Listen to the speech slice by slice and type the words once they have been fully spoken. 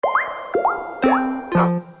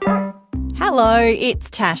Hello, it's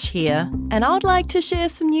Tash here, and I'd like to share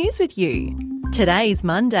some news with you. Today's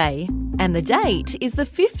Monday, and the date is the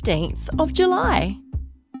 15th of July.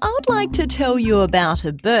 I'd like to tell you about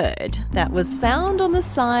a bird that was found on the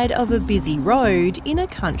side of a busy road in a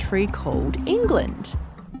country called England.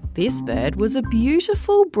 This bird was a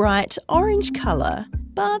beautiful bright orange colour,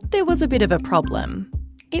 but there was a bit of a problem.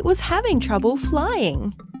 It was having trouble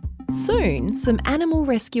flying. Soon, some animal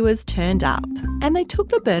rescuers turned up and they took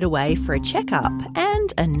the bird away for a checkup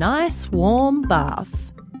and a nice warm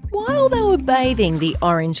bath. While they were bathing the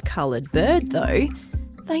orange-coloured bird, though,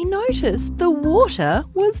 they noticed the water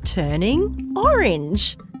was turning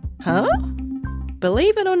orange. Huh?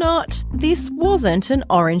 Believe it or not, this wasn't an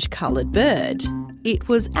orange-coloured bird. It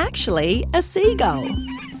was actually a seagull.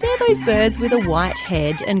 They're those birds with a white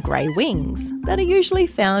head and grey wings that are usually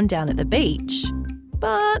found down at the beach.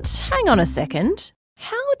 But hang on a second.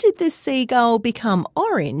 How did this seagull become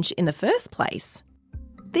orange in the first place?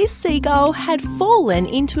 This seagull had fallen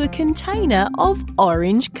into a container of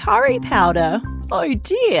orange curry powder. Oh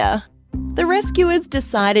dear. The rescuers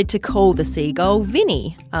decided to call the seagull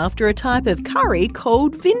Vinny after a type of curry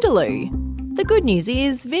called vindaloo. The good news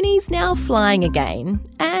is Vinny's now flying again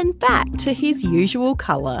and back to his usual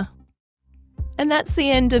colour. And that's the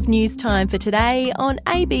end of news time for today on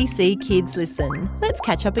ABC Kids Listen. Let's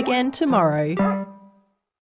catch up again tomorrow.